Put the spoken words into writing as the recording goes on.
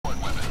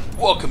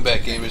Welcome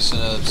back, gamers, to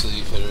another episode of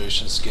the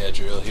Federation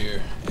Schedule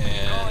here,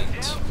 and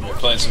we're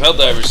playing some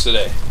Helldivers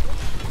today.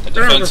 A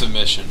defensive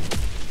mission.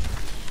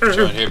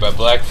 Joined here by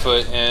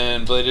Blackfoot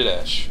and Bladed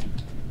Ash.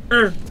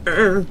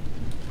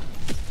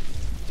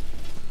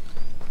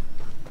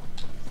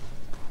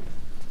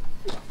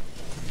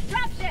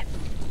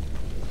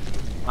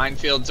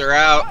 Minefields are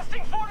out.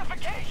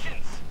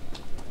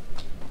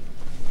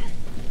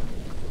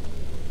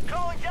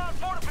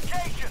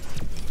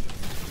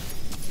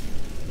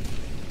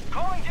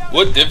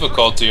 What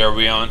difficulty are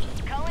we on?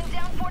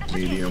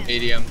 Medium.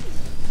 Medium.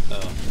 Oh.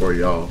 For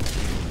y'all.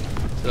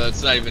 So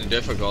it's not even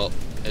difficult.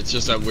 It's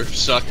just that we're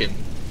sucking.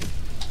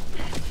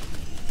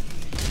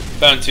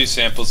 Found 2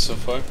 samples so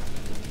far.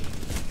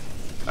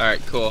 Alright,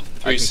 cool.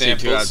 3 I can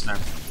samples. see 2 out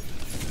of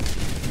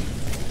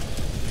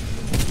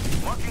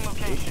 10. Marking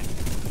location.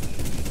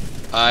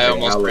 I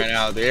almost Alex. ran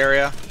out of the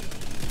area.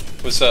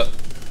 What's up?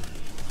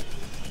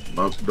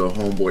 The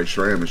homeboy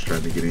Shram is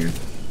trying to get in.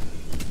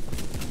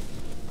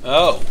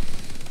 Oh.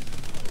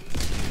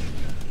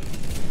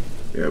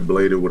 Yeah,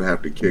 Bladed would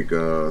have to kick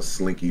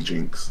Slinky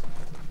Jinx.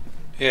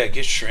 Yeah,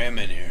 get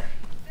Shram in here.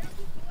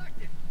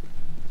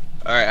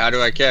 Alright, how do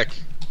I kick?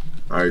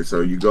 Alright, so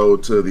you go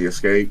to the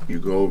escape, you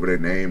go over their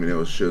name, and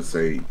it should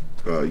say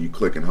you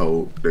click and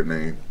hold their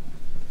name.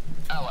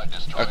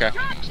 Okay.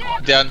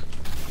 Done.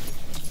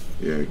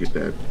 Yeah, get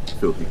that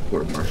filthy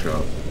court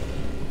martial.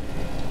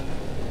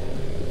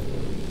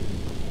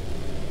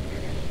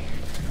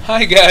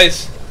 Hi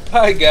guys.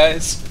 Hi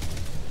guys.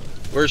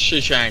 Where's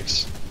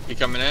Shanks? He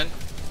coming in?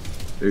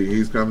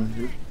 He's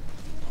coming.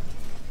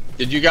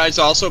 Did you guys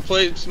also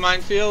play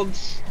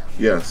minefields?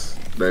 Yes,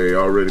 they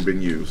already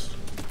been used.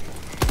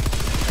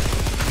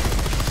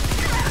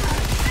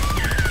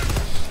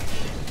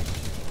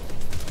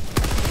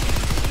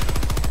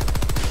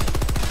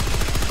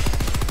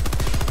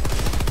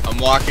 I'm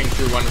walking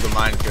through one of the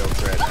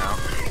minefields right now.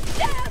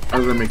 How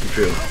does that make you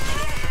feel?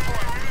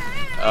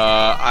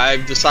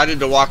 I've decided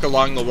to walk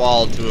along the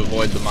wall to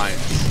avoid the mines.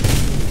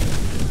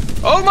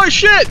 Oh my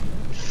shit!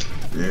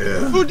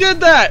 Yeah. Who did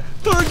that?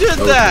 Who did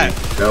that?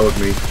 That was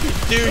me. You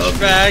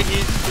douchebag,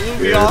 he blew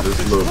me Yeah, off just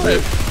this a little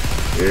bit. cliff.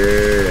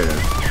 Yeah.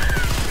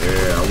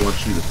 Yeah, I want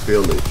you to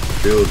feel it.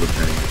 Feel the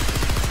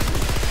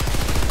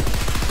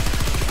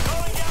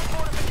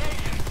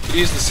pain.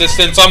 Use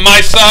assistance on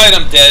my side.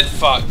 I'm dead.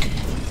 Fuck.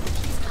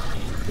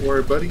 Don't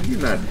worry, buddy. You're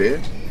not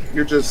dead.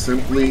 You're just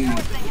simply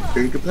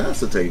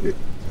incapacitated.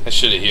 I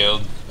should have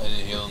healed. I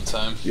didn't heal in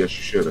time. Yes,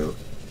 you should have.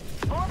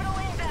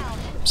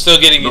 Still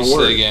getting Don't used to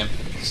worry. the game.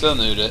 Still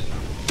new to it.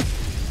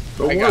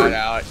 Don't I worry. got it,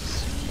 Alex.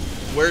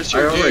 Where's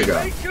your I already dude?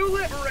 got it.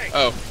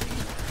 Oh,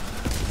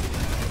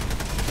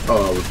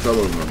 Oh, I was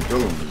telling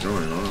him to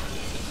join, huh?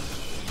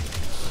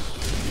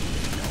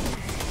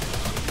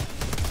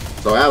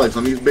 So, Alex,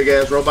 on these big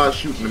ass robots,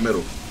 shoot in the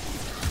middle.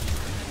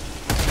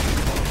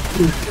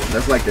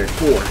 That's like their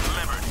core.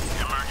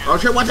 Oh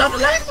shit, watch out for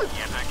laser!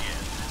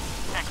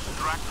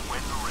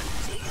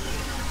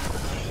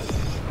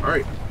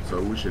 Alright,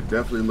 so we should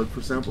definitely look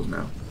for samples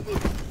now.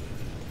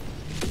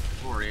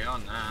 already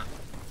on that.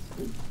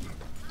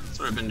 That's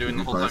what I've been doing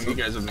the whole time you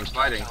guys have been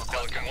fighting.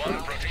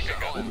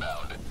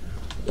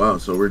 Wow,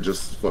 so we're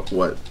just,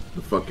 what,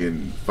 the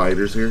fucking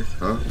fighters here,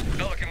 huh?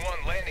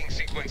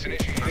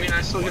 I mean,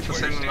 I still get the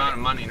same amount of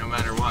money no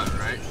matter what,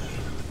 right?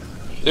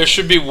 There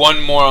should be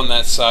one more on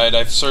that side.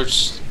 I've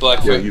searched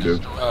Blackfoot. Yeah, you do.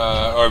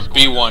 Or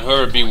B1,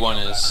 whoever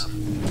B1 is.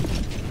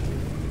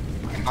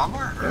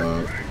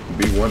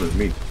 B1 is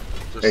me.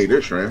 Hey,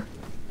 there's Shram.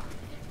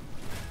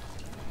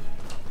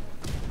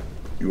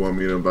 You want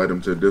me to invite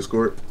him to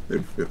Discord?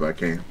 If I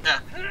can. Yeah.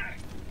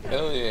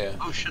 Hell yeah.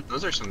 Oh shit,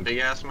 those are some big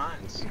ass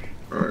mines.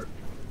 Alright.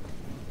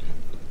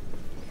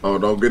 Oh,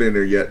 don't get in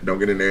there yet. Don't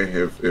get in there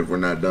if we're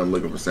not done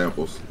looking for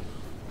samples.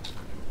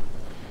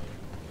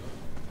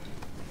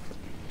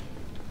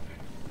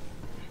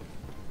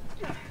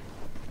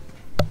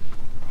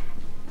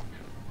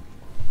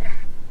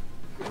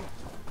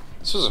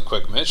 This was a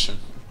quick mission.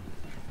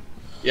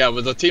 Yeah,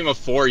 with a team of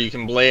 4, you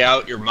can lay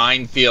out your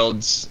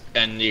minefields,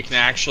 and you can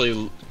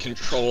actually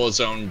control a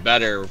zone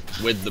better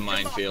with the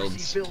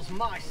minefields.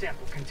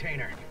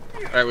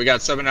 Alright, we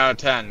got 7 out of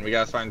 10. We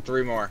gotta find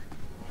 3 more.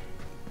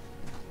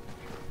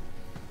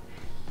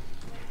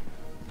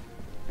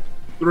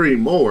 3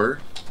 more?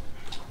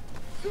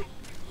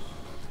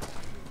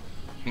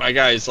 My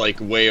guy's like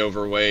way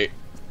overweight.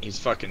 He's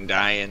fucking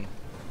dying.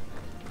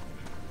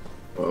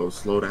 Oh,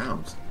 slow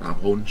down. Stop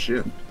holding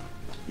shift.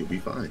 You'll be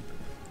fine.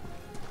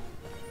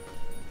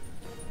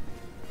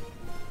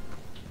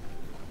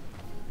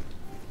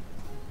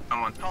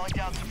 Someone. Calling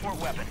down support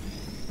weapon.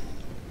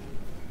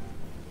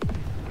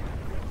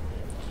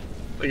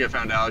 I think I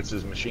found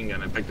Alex's machine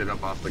gun. I picked it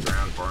up off the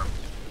ground for him.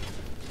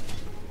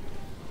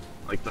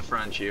 Like the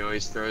French, he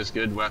always throws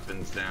good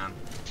weapons down.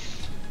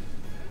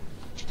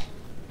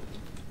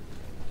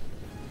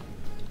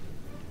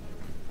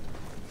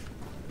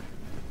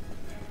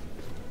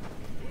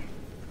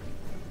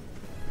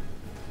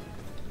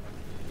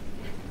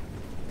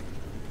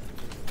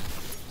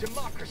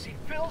 Democracy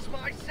fills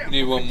my sample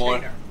Need one more.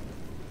 container.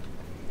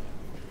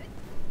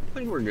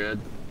 think we're good.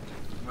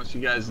 Unless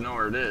you guys know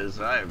where it is.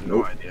 I have no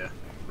Nope. idea.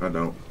 I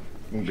don't.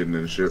 I'm getting in the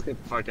Let's ship.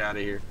 get the fuck out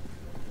of here.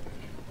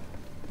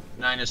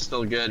 9 is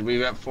still good.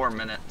 We've got 4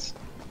 minutes.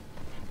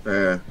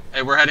 Yeah.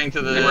 Hey, we're heading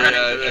to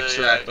the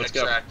extract. Let's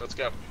go. Let's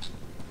go.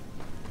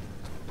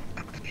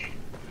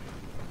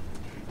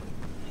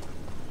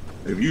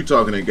 If you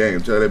talking in game,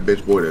 tell that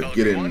bitch boy to get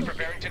Pelican 1 in.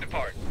 preparing to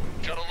depart.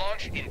 Shuttle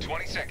launch in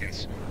 20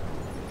 seconds.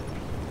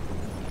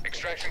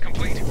 Extraction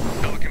complete.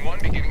 Pelican 1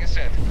 beginning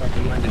ascent.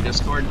 Talking into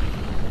Discord.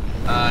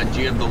 Do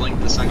you have the link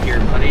to send to your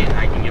buddy? And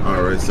I can give him.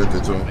 Alright, sent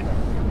it to him.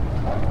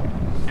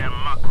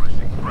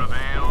 Democracy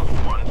prevails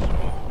once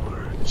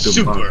more.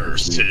 Super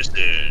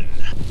citizen.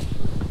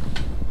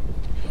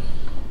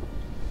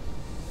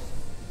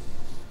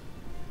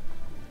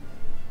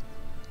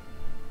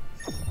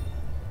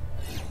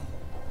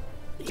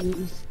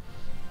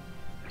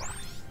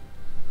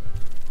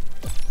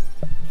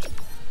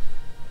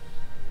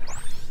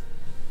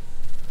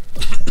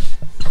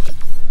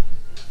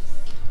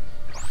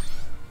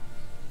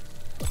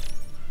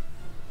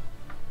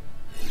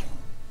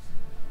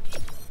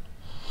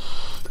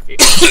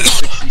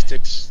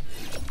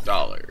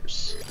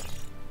 $66.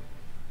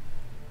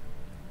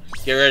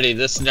 Get ready,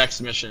 this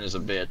next mission is a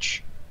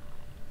bitch.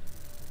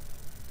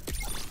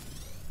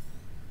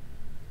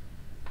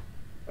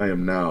 I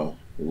am now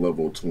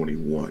level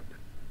 21.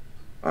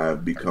 I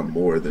have become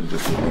more than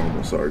just a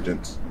normal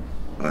sergeant.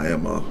 I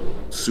am a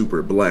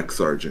super black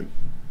sergeant.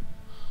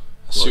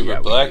 Super yeah,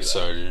 we black do that.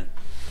 sergeant.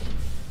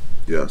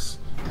 Yes.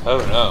 Oh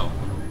no.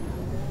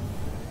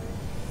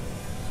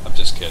 I'm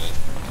just kidding.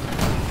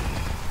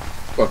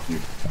 Fuck you.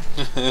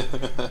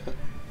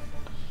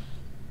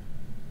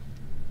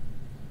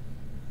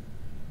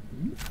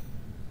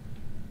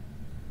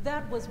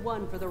 That was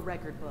one for the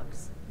record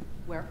books,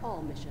 where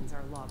all missions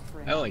are logged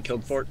for I only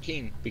killed analysis.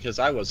 14 because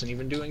I wasn't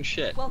even doing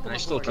shit. Welcome And I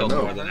still aboard, killed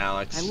Hello. more than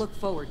Alex. I look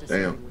forward to Damn.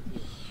 serving with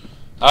you.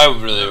 I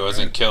really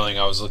wasn't killing,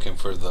 I was looking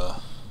for the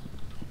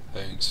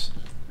things.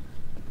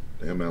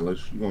 Damn,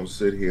 Alice, you gonna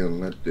sit here and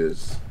let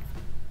this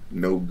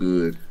no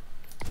good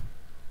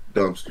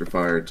dumpster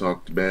fire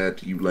talk bad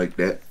to you like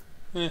that?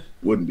 Eh.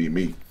 Wouldn't be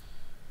me.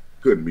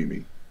 Couldn't be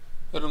me.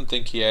 I don't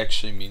think he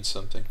actually means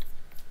something.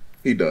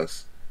 He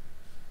does.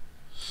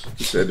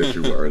 He said that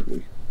you were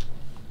ugly.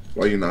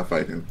 Why you not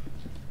fight him?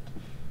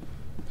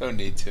 Don't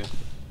need to.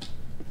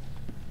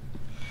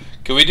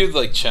 Can we do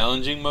like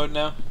challenging mode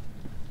now?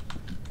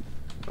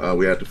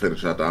 We have to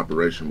finish out the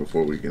operation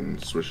before we can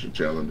switch to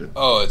challenging.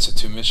 Oh, it's a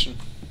 2 mission?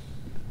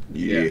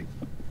 Yeah.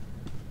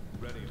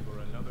 Ready for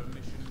another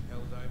mission,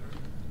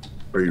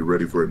 Helldiver? Are you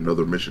ready for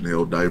another mission,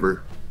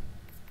 Helldiver?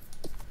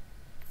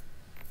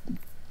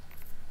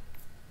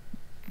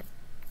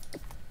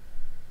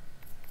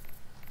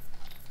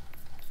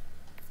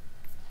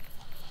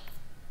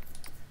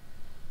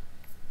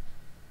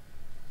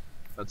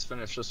 Let's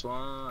finish this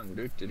one.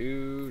 Do.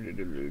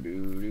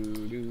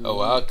 Oh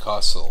wow, it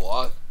costs a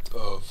lot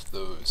of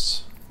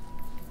those.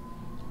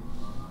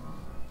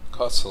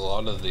 Costs a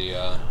lot of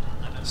the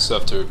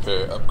stuff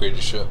to upgrade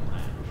your ship.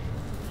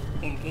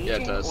 Engaging Yeah,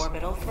 it does.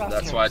 orbital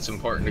thrusters. That's why it's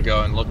important to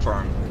go and look for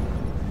them.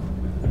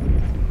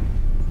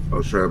 Oh,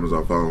 Shram is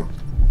our phone.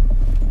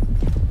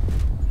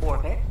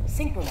 Orbit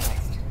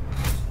synchronized.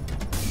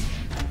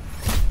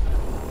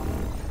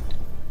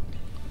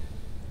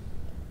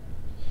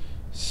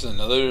 This is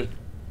another.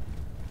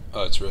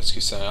 Oh, it's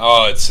rescue sign.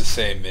 Oh, it's the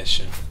same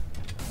mission.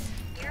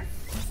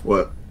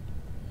 What?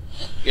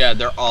 Yeah,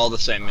 they're all the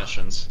same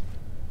missions.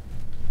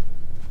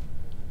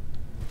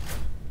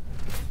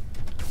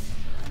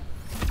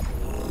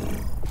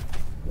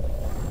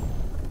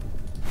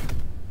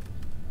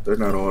 They're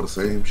not all the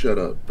same. Shut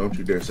up. Don't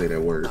you dare say that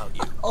word.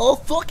 I'll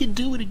fucking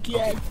do it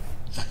again.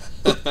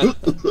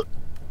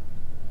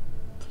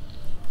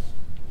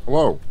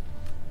 Hello.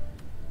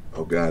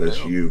 Oh God,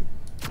 it's you.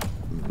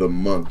 The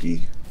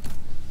monkey.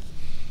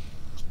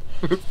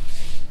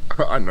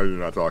 I know you're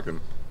not talking.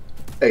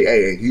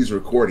 Hey, he's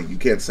recording. You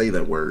can't say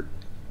that word.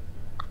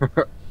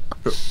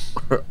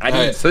 I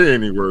didn't say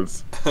any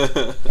words.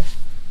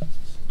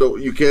 No,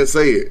 you can't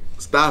say it.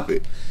 Stop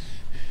it.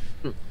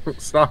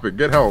 Stop it.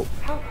 Get help.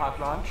 Hellpod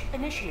launch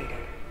initiated.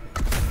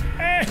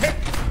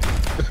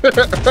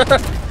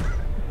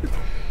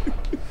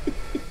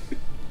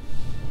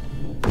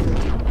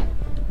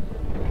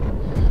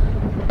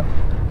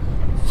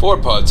 Four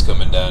pods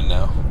coming down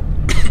now.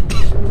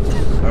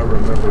 I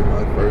remember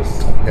my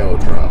first hell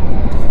drop.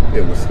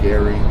 It was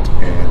scary,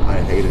 and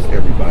I hated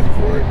everybody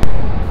for it.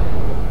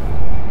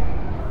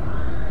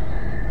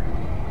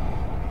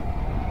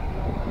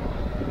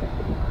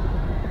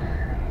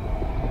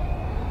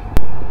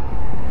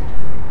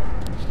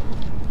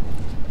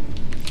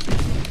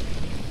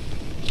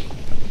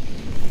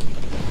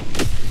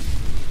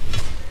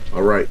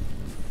 All right.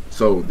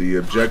 So the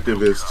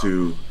objective is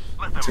to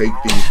take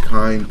these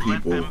kind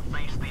people. And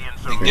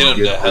get them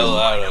the hell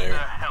out of here.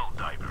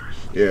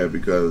 Yeah,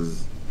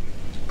 because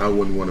I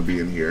wouldn't want to be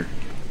in here.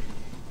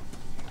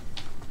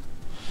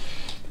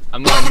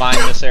 I'm gonna mine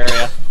this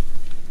area.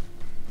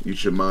 You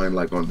should mine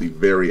like on the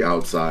very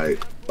outside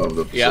of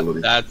the Yep,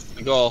 facility. that's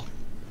the goal.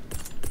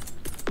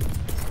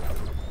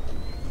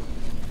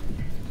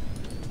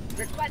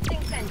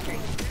 Requesting sentry.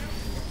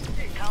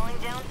 Calling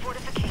down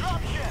fortification.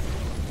 Dropship.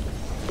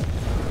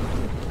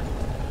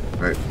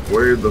 Alright,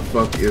 where the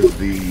fuck is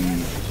the...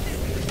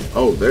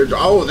 Oh, they're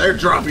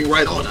dropping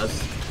right on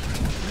us.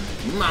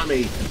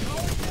 Mommy.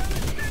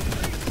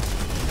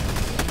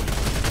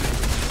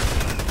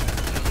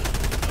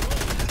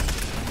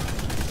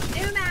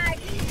 New mag.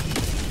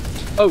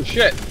 Oh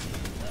shit.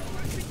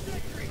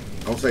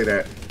 Don't say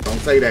that. Don't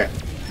say that.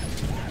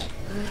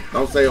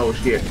 Don't say oh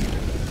shit.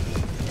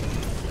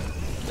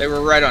 They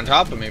were right on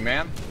top of me,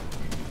 man.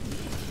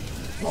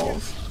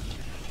 Balls.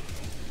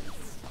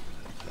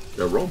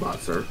 They're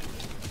robots, sir.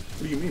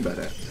 What do you mean by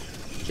that?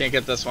 Can't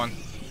get this one.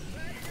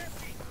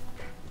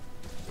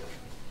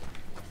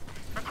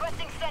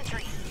 Requesting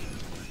sentry.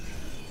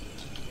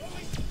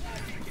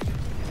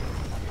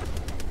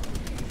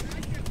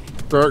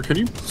 Sir, can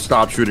you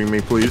stop shooting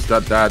me, please?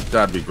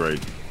 That'd be great.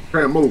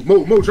 Tran, move,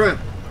 Tran.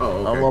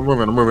 Oh, okay.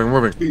 I'm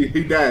moving.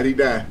 He died.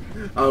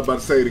 I was about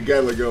to say the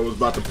Gatling gun was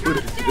about to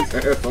put his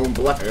ass on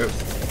blast.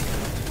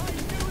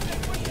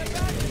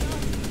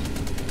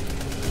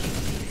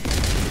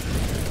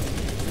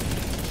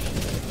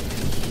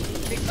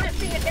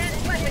 Requesting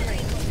advanced weaponry.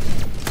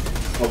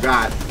 Oh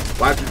God,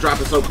 why'd you drop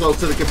it so close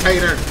to the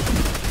container?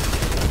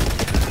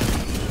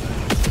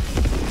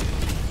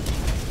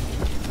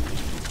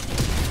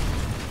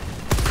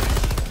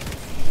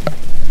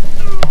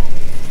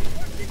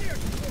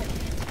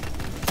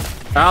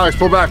 Alex,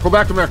 pull back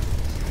from there.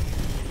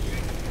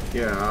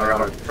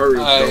 Yeah,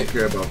 turrets don't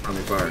care about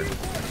friendly fire.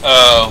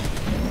 Oh.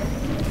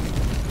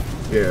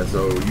 Yeah,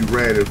 so you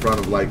ran in front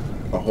of like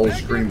a whole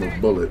stream of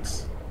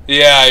bullets.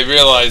 Yeah, I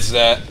realized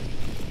that.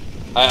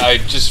 I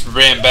just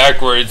ran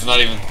backwards,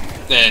 not even.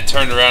 Then it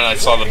turned around and I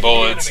saw the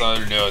bullets, so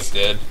I knew I was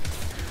dead.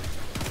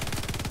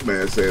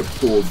 Man said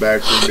pull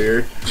back from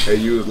there,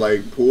 and you was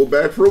like, pull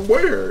back from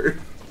where?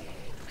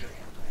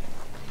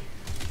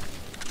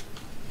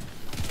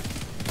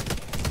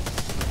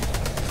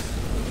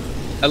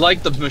 I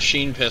like the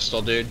machine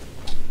pistol, dude.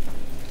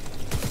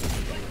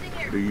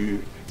 Do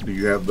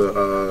you have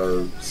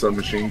the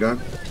submachine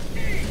gun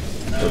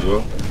as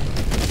well?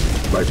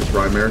 Like the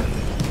primary?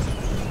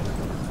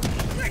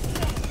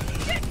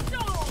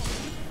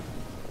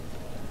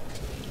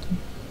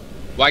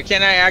 Why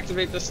can't I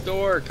activate this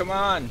door? Come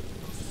on.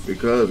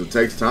 Because it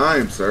takes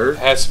time, sir. It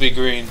has to be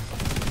green.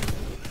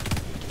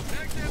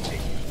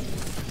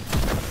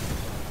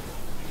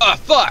 Ah,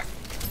 fuck!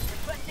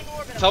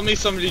 Tell me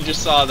somebody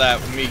just saw that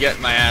with me getting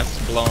my ass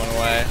blown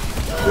away.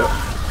 Yep.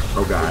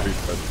 Oh God.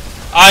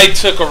 I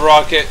took a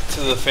rocket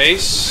to the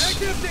face.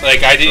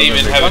 Like, I didn't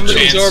even have a chance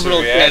Somebody's orbital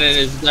to react. cannon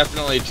is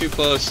definitely too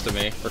close to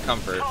me for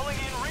comfort.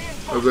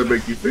 How does that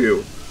make you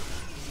feel?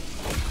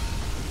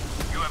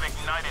 You have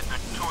ignited the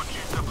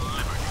torches of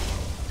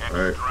liberty.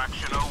 Alright.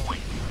 Extraction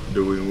awaits.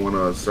 Do we want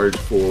to search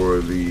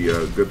for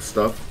the good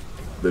stuff?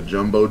 The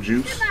jumbo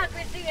juice?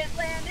 Democracy has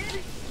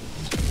landed.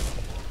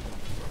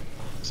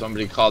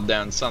 Somebody called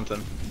down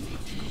something.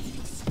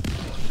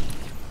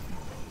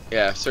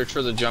 Yeah, search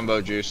for the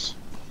jumbo juice.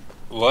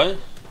 What?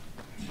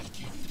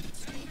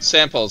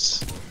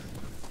 Samples.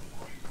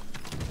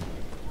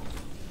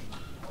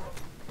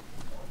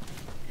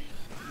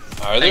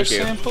 Are there Thank you.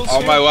 samples All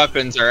here? my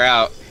weapons are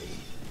out.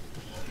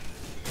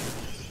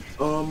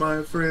 All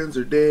my friends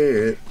are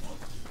dead.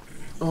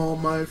 All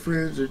my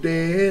friends are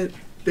dead.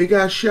 They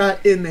got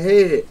shot in the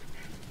head.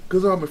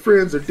 Cause all my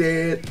friends are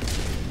dead.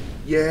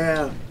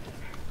 Yeah.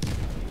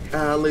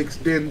 Alex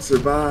didn't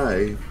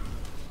survive.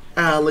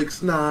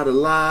 Alex not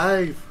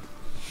alive.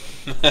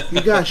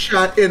 He got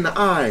shot in the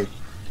eye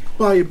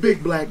by a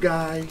big black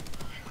guy.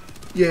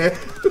 Yeah.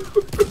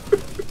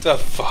 The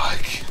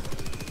fuck?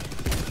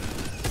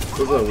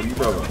 What's up? What are you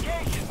talking about?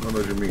 I don't know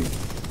what you mean.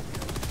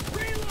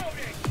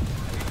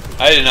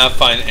 I did not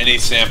find any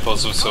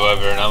samples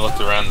whatsoever, and I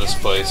looked around this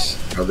place.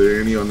 Are there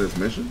any on this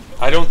mission?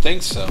 I don't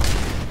think so.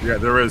 Yeah,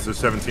 there is. There's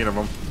 17 of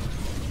them.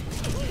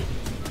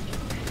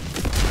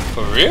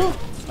 For real?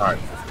 Alright.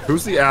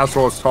 Who's the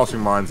asshole that's tossing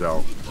mines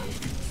out?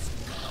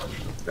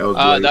 That was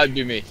Blake. That'd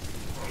be me.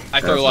 I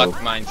throw lots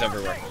of mines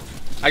everywhere.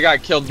 I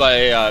got killed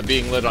by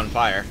being lit on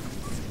fire.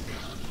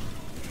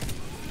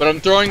 But I'm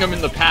throwing them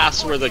in the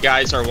paths where the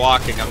guys are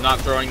walking. I'm not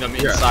throwing them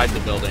inside the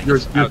building. You're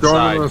throwing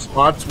them in the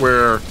spots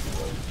where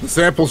the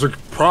samples are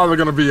probably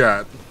going to be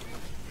at.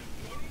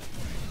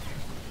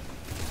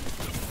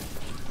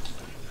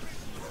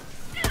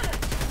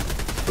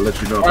 I'll let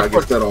you know if I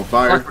get set on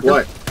fire.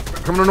 What?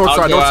 Come to the north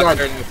side, north side.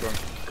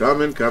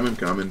 Coming.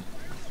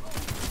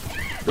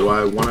 Do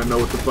I want to know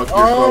what the fuck you're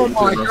Oh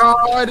close my to?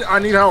 god, I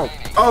need help.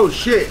 Oh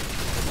shit!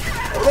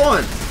 Hold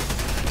on!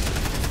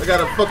 I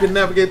gotta fucking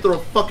navigate through a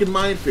fucking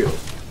minefield.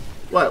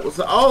 What? What's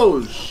the?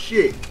 Oh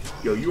shit!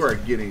 Yo, you are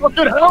getting.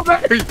 Fucking help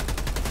me!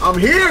 I'm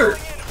here!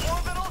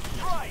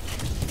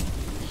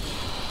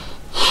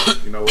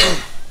 You know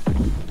what?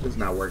 It's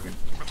not working.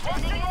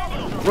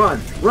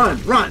 Run!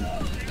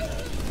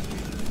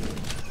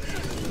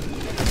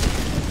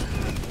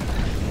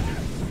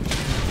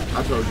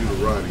 I told you to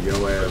run,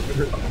 yo ass.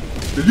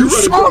 Did You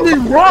saw me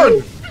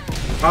run!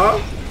 Huh?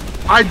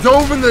 I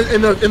dove in the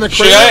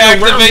Should I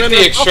activate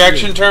the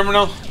extraction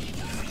terminal?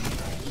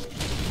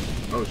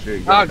 Oh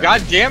shit. Oh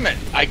god damn it!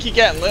 I keep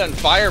getting lit on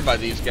fire by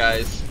these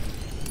guys.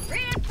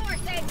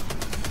 Reinforcing.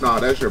 No,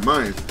 that's your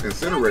mine.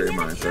 Incinerator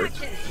mine, sir.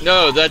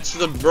 No, that's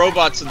the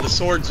robots with the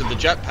swords with the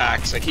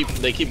jetpacks.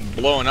 They keep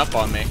blowing up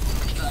on me.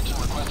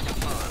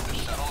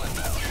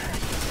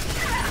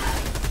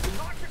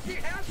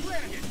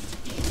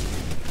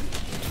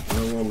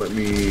 They won't let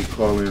me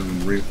call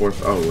in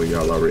reinforcements. Oh, well,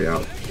 y'all already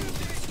out.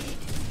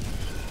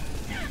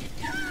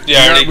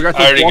 Yeah, I already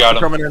got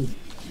him. Coming in.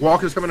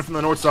 Walker's coming in from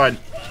the north side.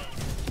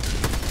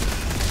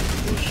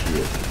 Oh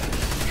shit.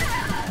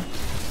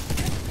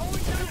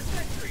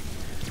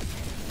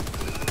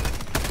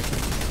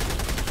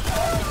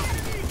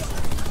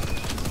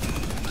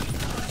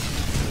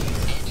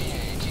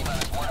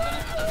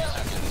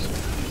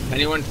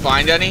 Anyone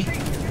find any?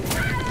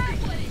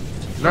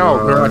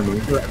 No,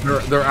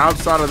 they're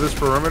outside of this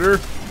perimeter.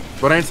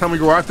 But anytime we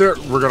go out there,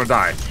 we're gonna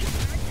die.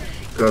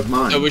 Cause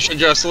mine. So we should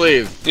just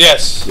leave.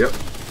 Yes. Yep.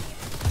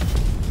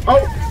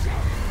 Oh!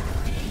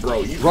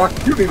 Bro, you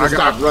need to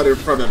stop running in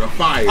front of the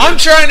fire. I'm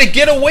trying to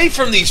get away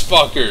from these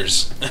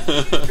fuckers.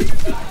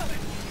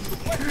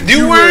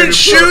 You weren't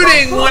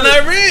shooting when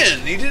I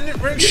ran. You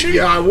didn't run shooting.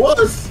 Yeah, I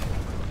was.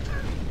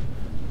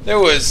 There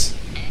was.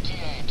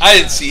 I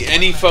didn't see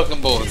any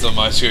fucking bullets on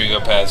my screen go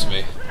past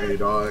me. Hey,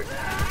 dog.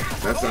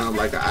 That sounds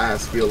like an eye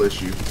skill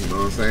issue. You know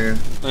what I'm saying?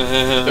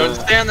 Don't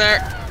stand there.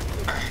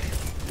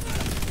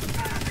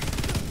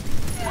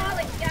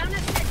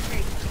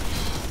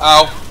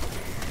 Ow.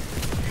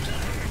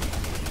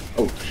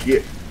 Oh,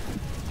 shit.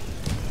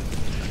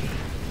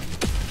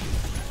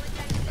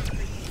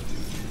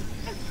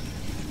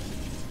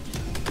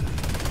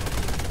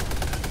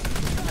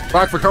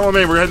 Back for come with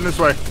me. We're heading this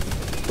way.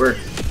 Where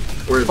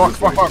is fuck, this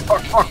fuck, way?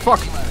 fuck.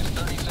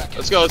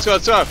 Let's go. Oh,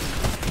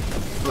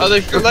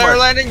 they're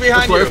landing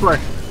behind you. This way.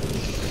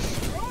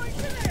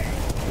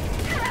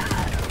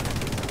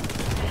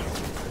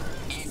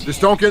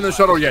 Just don't get in the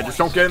shuttle yet. Just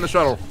don't get in the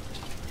shuttle.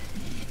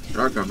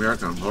 Here I come.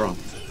 Hold on.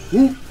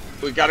 Woo.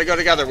 We gotta go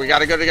together.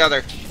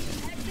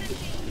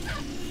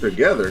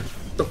 Together?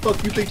 What the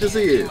fuck you think this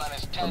is?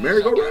 A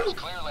merry-go-round?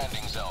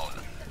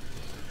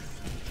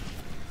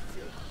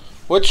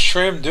 What's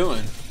Tram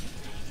doing?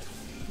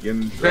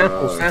 Getting,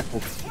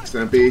 Sample.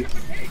 Stampy.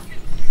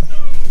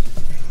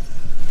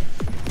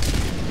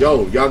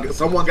 Yo, y'all,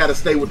 someone gotta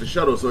stay with the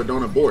shuttle so it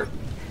don't abort.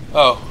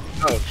 Oh.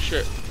 Oh,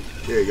 shit.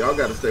 Yeah, y'all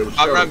gotta stay with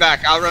the I'll shuttle. run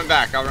back. I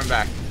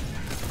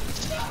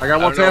got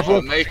one sample.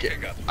 I'll make it.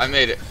 I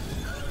made it.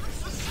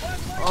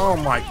 Oh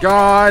my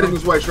god. Run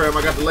this way, Tram.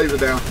 I got the laser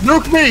down.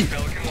 Nuke me!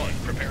 Pelican 1,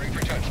 preparing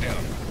for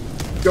touchdown.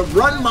 Go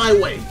run my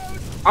way.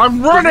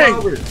 I'm running!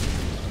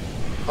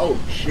 Oh,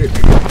 shit.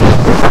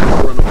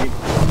 Run to me.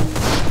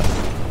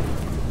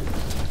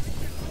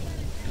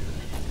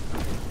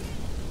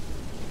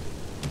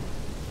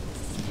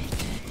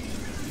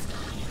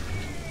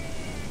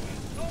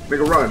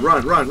 Nigga, run.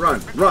 I'm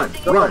running.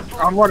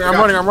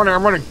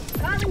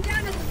 Calling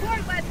down a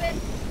support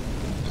weapon.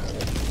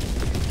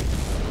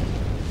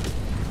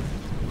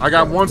 I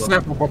got one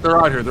sample, but they're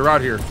out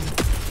here.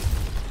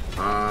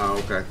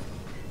 Okay.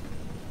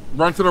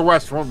 Run to the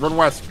west. Run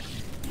west.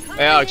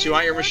 Hey, Alex, you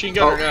want your machine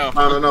gun or no?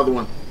 Found another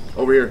one.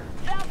 Over here.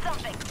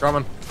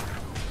 Coming.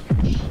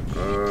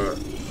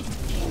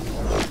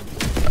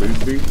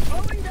 Please be.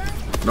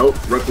 Nope,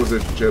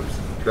 requisition chips.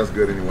 That's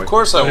good anyway. Of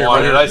course I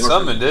wanted it. I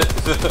summoned it.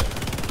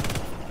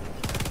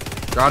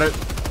 Got it.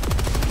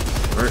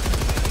 Alright.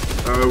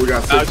 We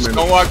got 6 Alex, minutes.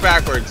 don't walk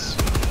backwards.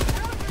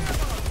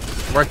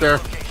 Right there.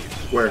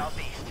 Where?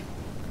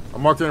 I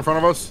marked it in front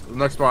of us. The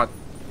next spot.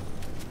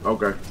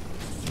 Okay.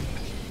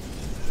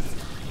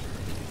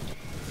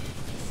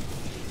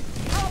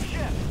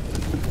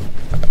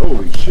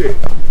 Holy shit.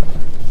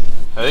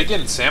 Are they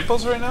getting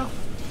samples right now?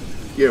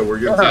 Yeah, we're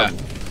getting some.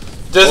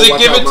 Does it watch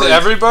give out, it to Marines.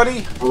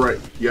 everybody? Alright,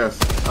 yes.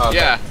 Okay.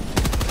 Yeah.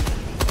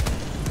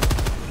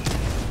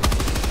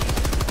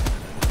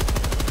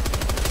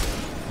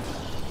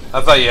 I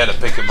thought you had to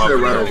pick him up. They're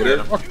and right go over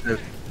get there.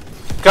 him.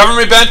 Cover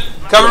me, Ben.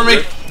 Cover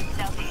me.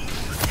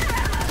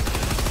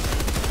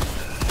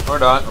 Or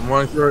not. I'm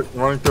running through it.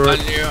 On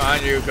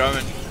you,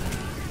 coming.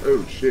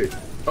 Oh shit.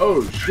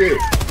 Oh shit.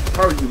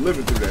 How are you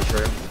living through that,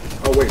 Tram?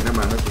 Oh wait, never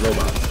mind, that's the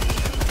robot.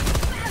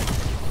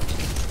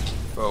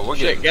 Oh, we're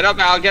Shit, getting. get up,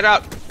 Al, get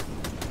up.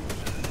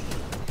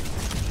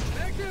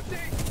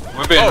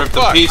 We're being ripped to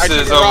fuck, I pieces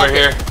took a over rocket.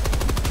 here.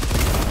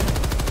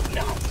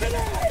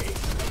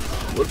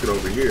 Look at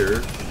over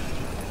here.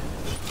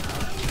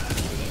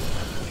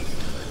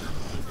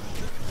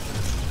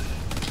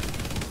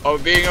 Oh,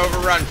 being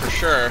overrun for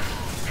sure.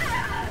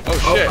 Oh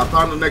shit. I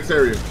found the next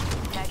area.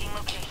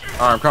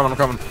 Alright, I'm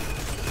coming.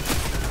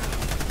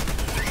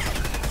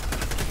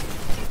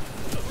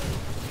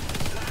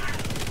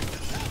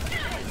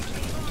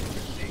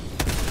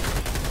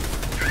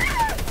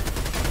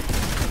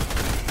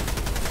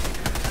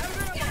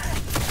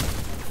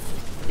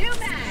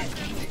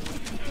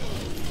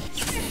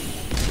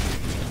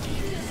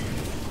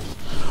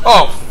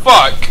 Oh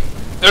fuck!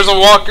 There's a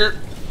walker.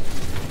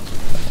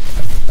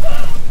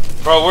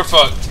 Bro, we're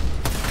fucked.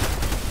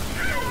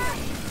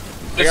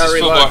 This is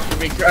football.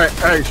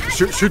 Hey,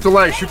 shoot the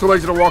legs. Shoot the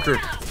legs of the walker.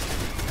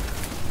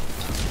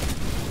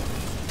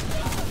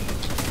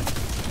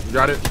 You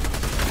got it?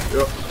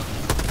 Yep.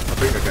 I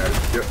think I got it.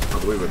 Yep, I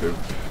believe I do.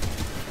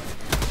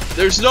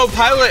 There's no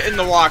pilot in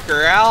the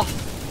walker, Al.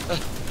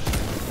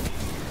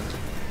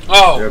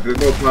 Oh! Yeah, if there's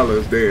no pilot,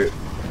 it's dead.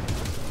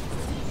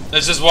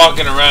 It's just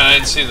walking around. I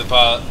didn't see the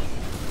pilot.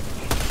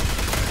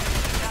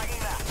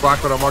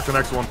 Blackfoot, I'll mark the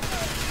next one.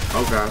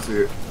 Okay, I see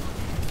it.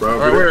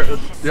 Bro, Alright,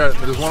 yeah,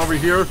 there's one over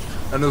here,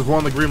 and there's one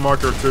on the green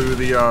marker to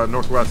the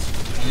northwest.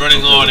 I'm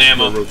running low on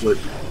ammo. Real quick.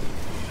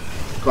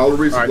 Call the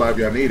resupply if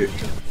y'all need it.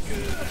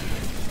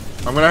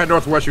 I'm gonna head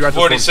northwest. You got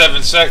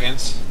 47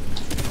 seconds.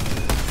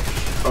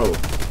 Oh.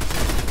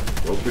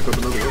 Well, pick up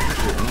another weapon.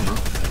 Shit, I don't know.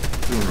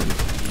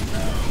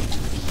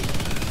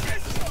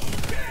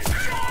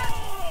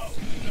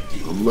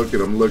 I'm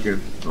looking.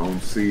 I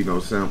don't see no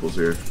samples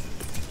here.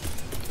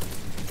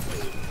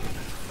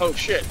 Oh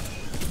shit.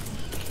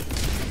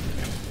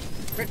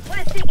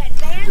 Requesting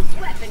advanced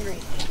weaponry.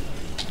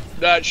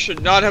 That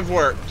should not have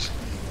worked.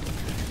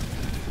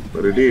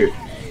 But it did.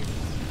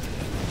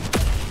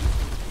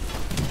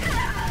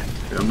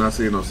 Yeah, I'm not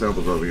seeing no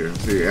samples over here. I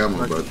see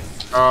ammo, but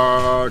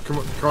come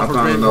I from found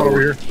green another over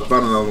one. here. I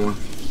found another one.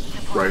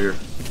 Right here.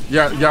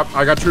 Yeah, yep.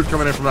 I got troops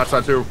coming in from that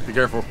side too. Be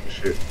careful.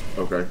 Shit.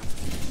 Okay.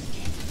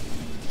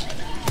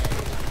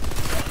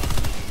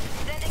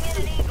 Sending in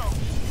an eagle.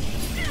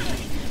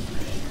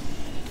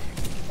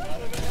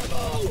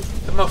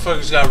 That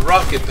motherfucker's got a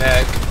rocket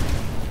pack.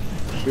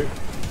 Shit.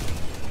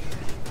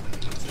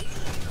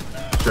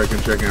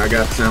 Checking. I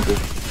got sample.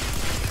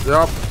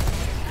 Yep.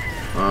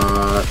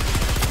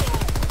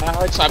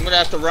 Alex, I'm gonna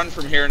have to run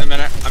from here in a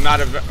minute. I'm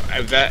out of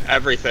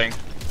everything.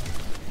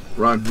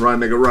 Run,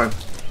 nigga, run.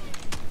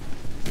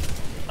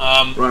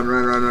 Run.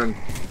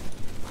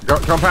 Go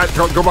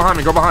behind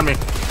me. Go behind me.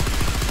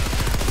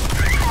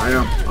 I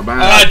am. I'm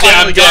behind.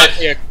 I'm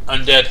dead.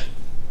 I'm dead.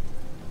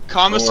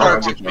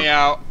 Commissar took me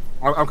out.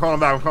 I'm calling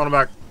back.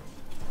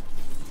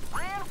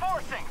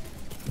 Reinforcing.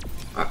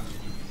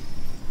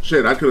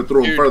 Shit, I could have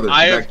thrown Dude, further.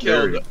 I back have to the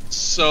area. killed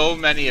so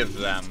many of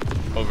them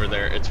over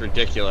there. It's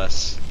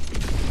ridiculous.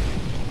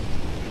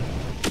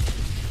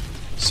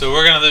 So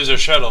we're gonna lose our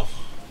shuttle.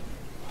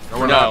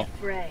 No.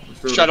 Ray.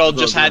 Shuttle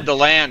just had to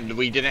land.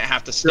 We didn't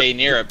have to stay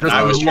near it, but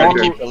I was As trying long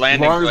to keep the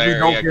landing as we area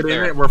don't get in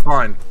clear. it, we're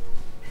fine.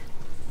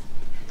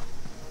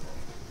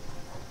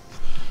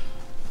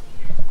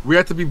 We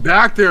have to be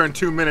back there in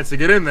 2 minutes to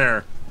get in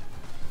there.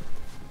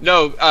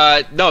 No,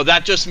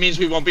 that just means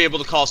we won't be able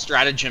to call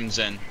stratagems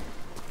in.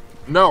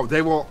 No,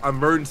 they will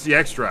emergency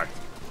extract.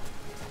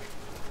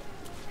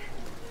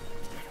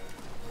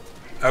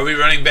 Are we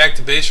running back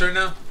to base right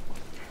now?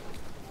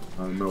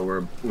 I don't know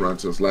where we're on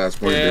to this last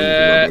point. Yeah. Then we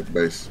can run back to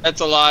base.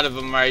 That's a lot of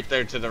them right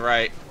there to the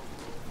right.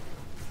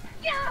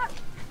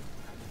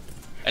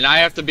 And I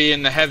have to be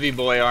in the heavy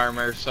boy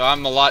armor, so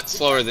I'm a lot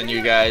slower than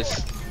you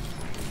guys.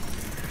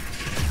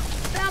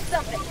 Found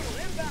something.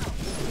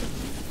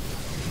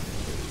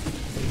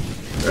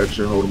 That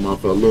should hold them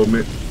off for a little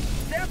minute.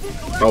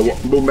 Oh,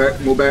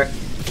 move back.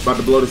 About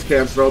to blow this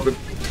canister open.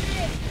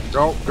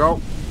 Go.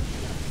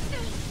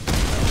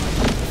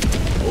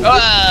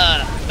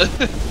 Ah!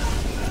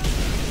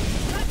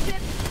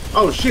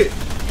 Oh shit!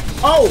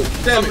 Oh,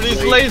 damn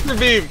Somebody's it! laser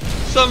beam!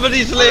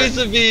 Somebody's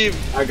laser beam!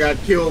 I got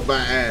killed by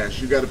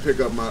Ash. You got to pick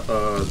up my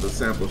the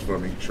samples for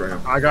me, Tram.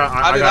 How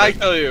did I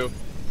kill you?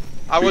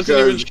 I wasn't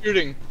even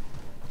shooting.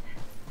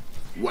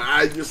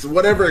 Well,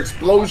 whatever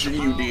explosion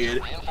you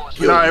did.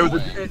 No, it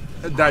was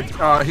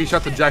he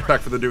shot the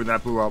jetpack for the dude and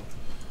that blew up.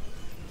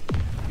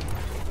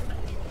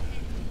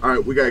 All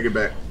right, we gotta get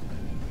back.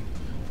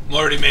 I'm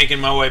already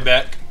making my way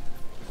back.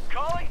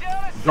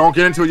 Don't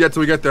get into it yet till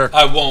we get there.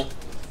 I won't.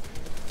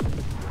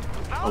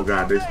 Oh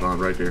god, they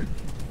spawned right there.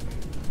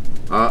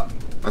 I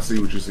see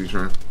what you see,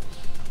 Tram.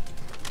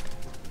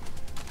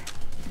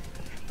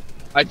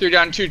 I threw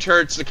down 2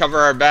 turrets to cover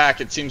our back.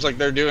 It seems like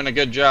they're doing a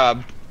good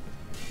job.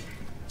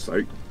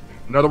 Psych.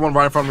 Another one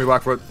right in front of me,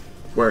 Blackfoot.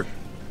 Where?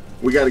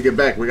 We gotta get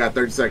back. We got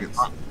 30 seconds.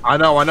 I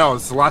know.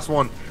 It's the last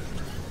one.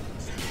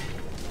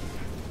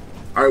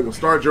 All right, well,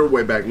 start your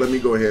way back. Let me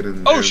go ahead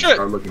and,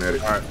 start looking at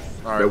it. All right.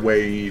 That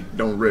way you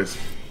don't risk.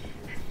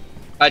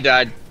 I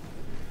died.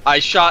 I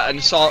shot an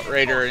assault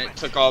raider and it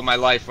took all my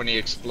life when he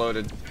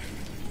exploded.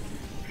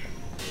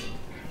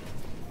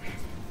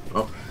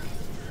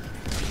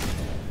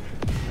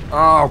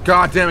 Oh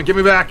god damn it! Get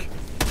me back.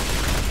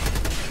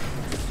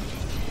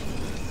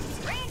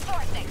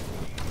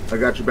 I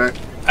got you back.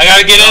 I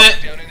gotta get in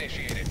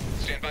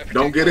it.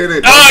 Don't get in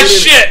it. Oh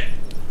shit!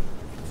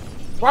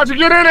 Why'd you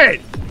get in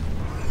it?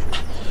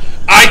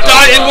 I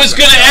thought it was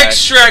gonna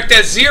extract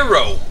at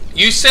 0.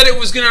 You said it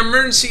was gonna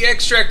emergency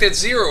extract at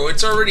 0.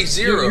 It's already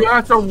 0. You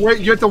have to wait.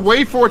 You have to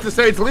wait for it to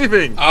say it's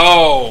leaving.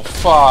 Oh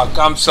fuck!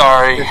 I'm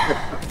sorry.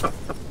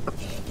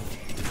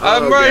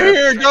 I'm right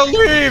here. Don't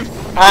leave.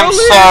 I'm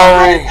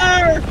sorry.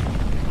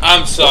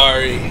 I'm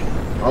sorry.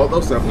 All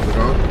those samples are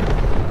gone.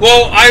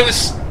 Well,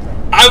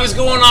 I I was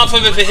going off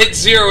of if it hits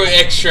 0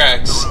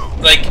 extracts,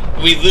 like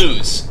we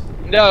lose.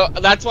 No,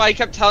 that's why I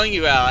kept telling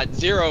you at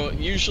 0.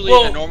 Usually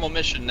in a normal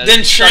mission, the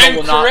then shuttle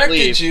will Tram not corrected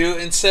leave. you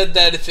and said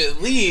that if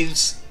it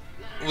leaves,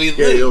 we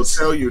Yeah, lose.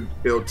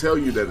 it'll tell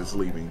you that it's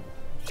leaving.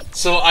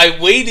 So I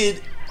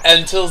waited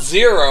until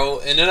 0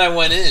 and then I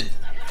went in.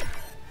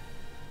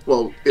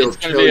 Well, it'll It's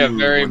gonna tell be a you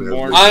very when it's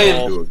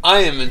mournful- I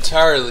am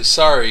entirely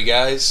sorry,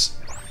 guys.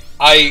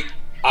 I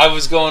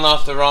was going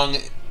off the wrong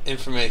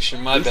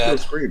information. My They're bad.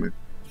 still screaming.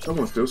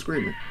 Someone's still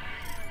screaming.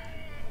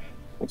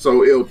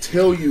 So it'll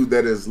tell you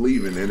that it's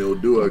leaving, and it'll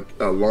do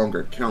a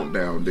longer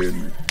countdown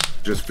than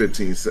just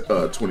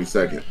 20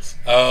 seconds.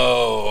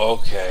 Oh,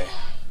 okay.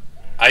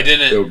 I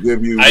didn't. It'll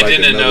give you. I like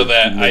didn't know another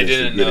that. 2 I minutes to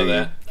didn't get know in.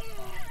 that.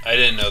 I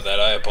didn't know that.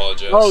 I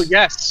apologize. Oh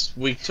yes,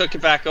 we took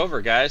it back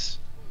over, guys.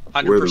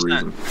 We're the 100%.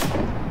 reason.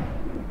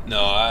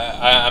 No,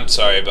 I'm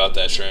sorry about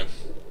that, Shrimp.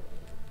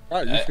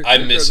 I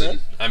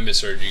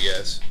misheard you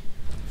guys.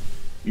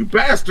 You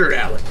bastard,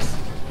 Alex!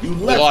 You We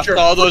left lost your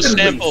all those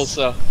friendlies. samples,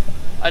 so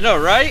I know,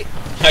 right?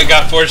 I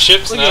got 4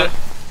 ships Look now. at it.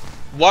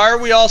 Why are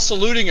we all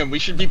saluting him? We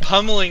should be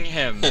pummeling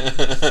him.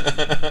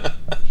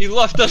 He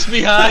left us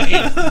behind.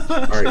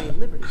 Alright.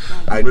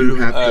 I do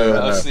have Alright,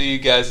 to. I'll see you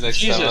guys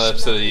next time on Jesus. the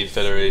episode of the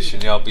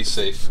Federation. Y'all be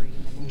safe.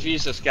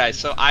 Jesus, guys.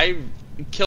 So I killed